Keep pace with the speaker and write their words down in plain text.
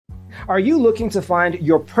Are you looking to find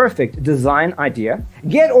your perfect design idea?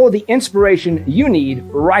 Get all the inspiration you need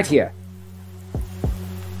right here.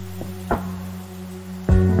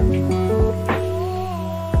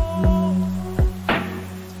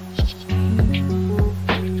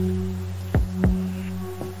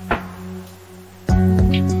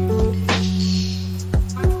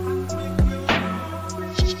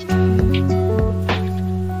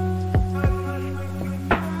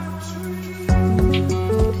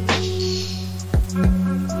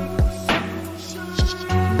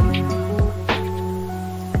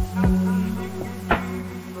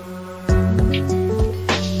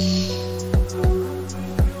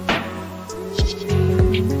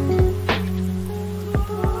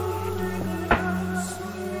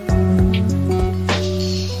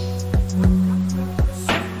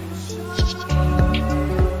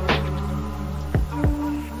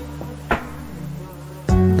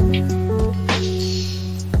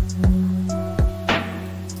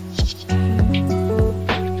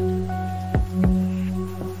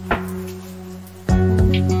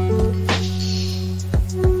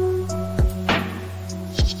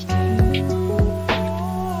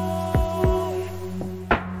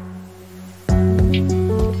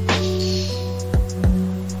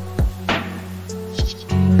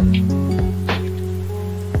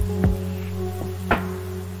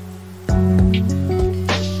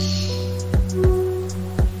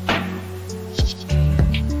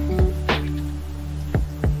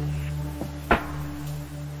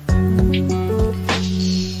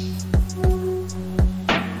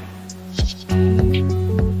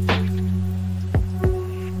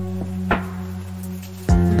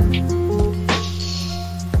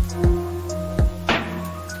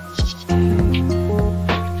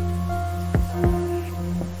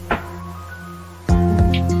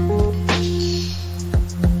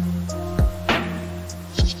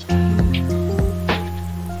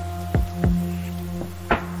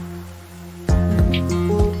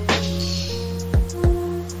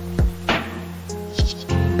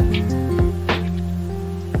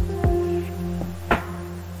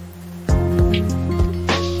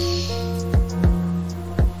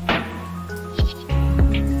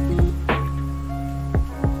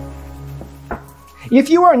 If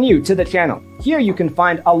you are new to the channel, here you can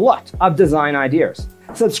find a lot of design ideas.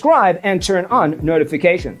 Subscribe and turn on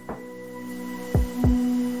notifications.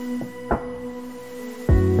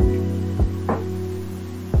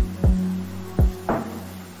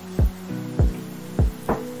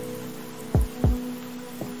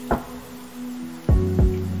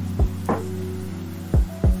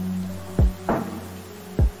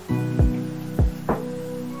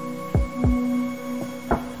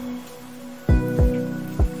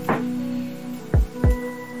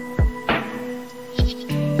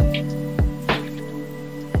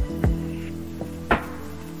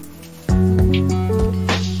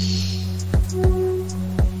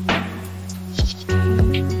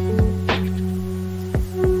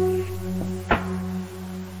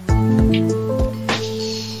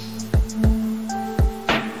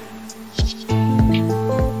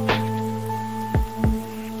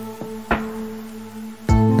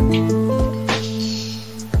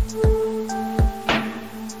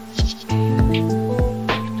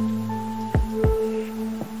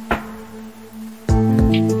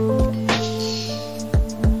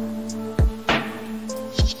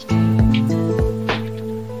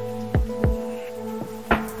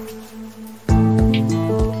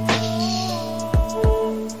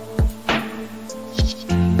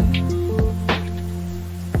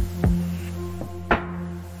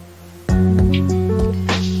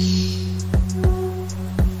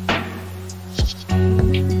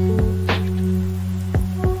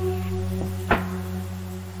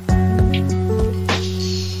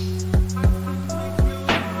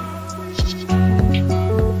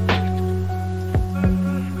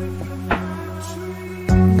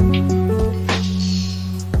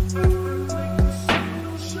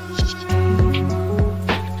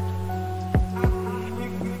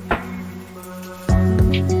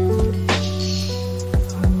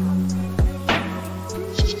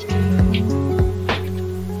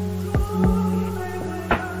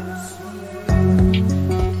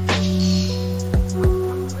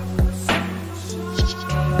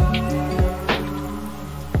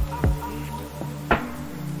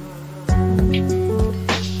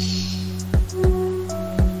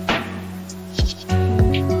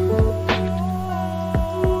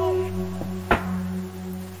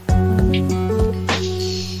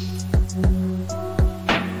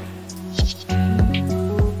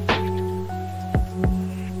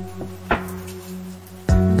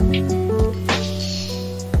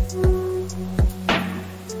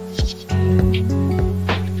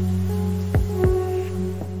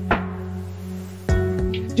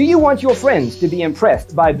 you want your friends to be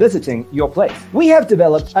impressed by visiting your place? We have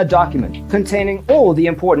developed a document containing all the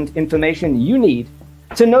important information you need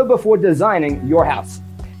to know before designing your house.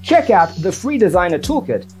 Check out the free designer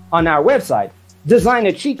toolkit on our website,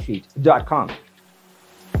 designercheatsheet.com.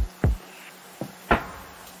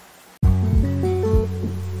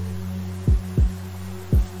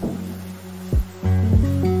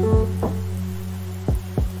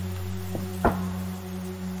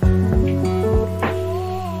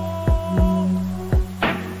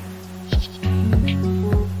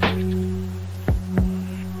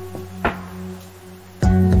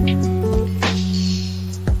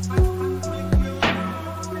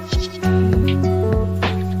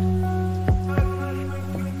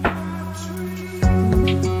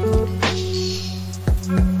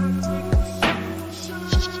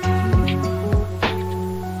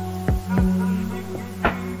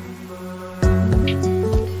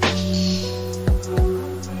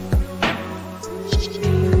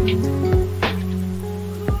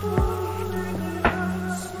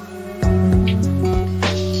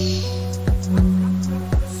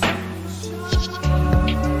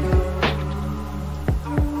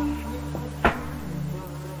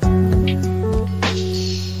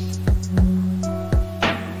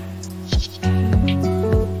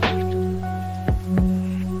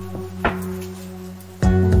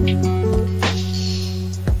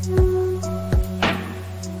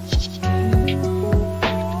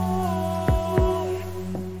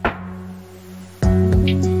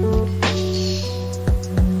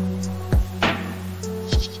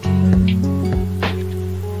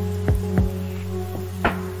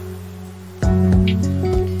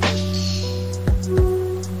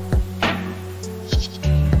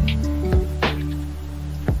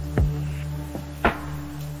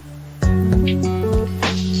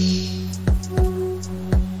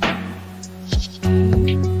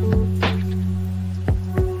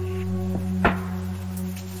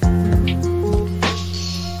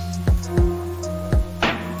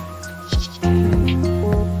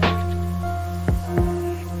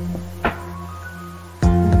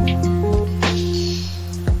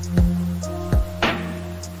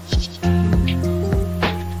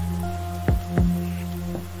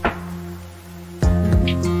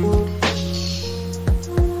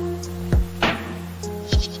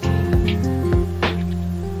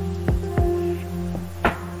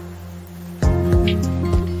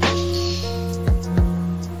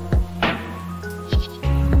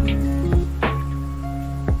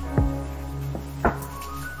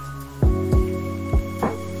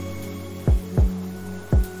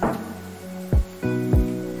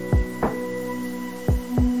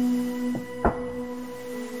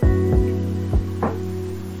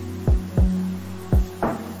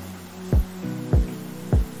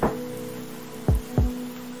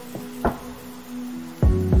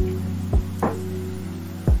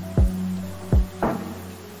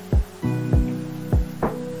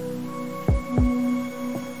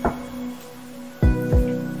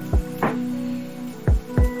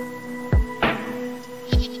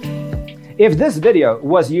 If this video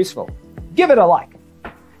was useful, give it a like.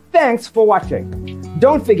 Thanks for watching.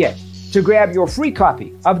 Don't forget to grab your free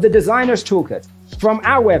copy of the Designer's Toolkit from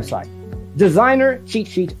our website,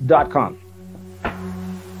 designercheatsheet.com.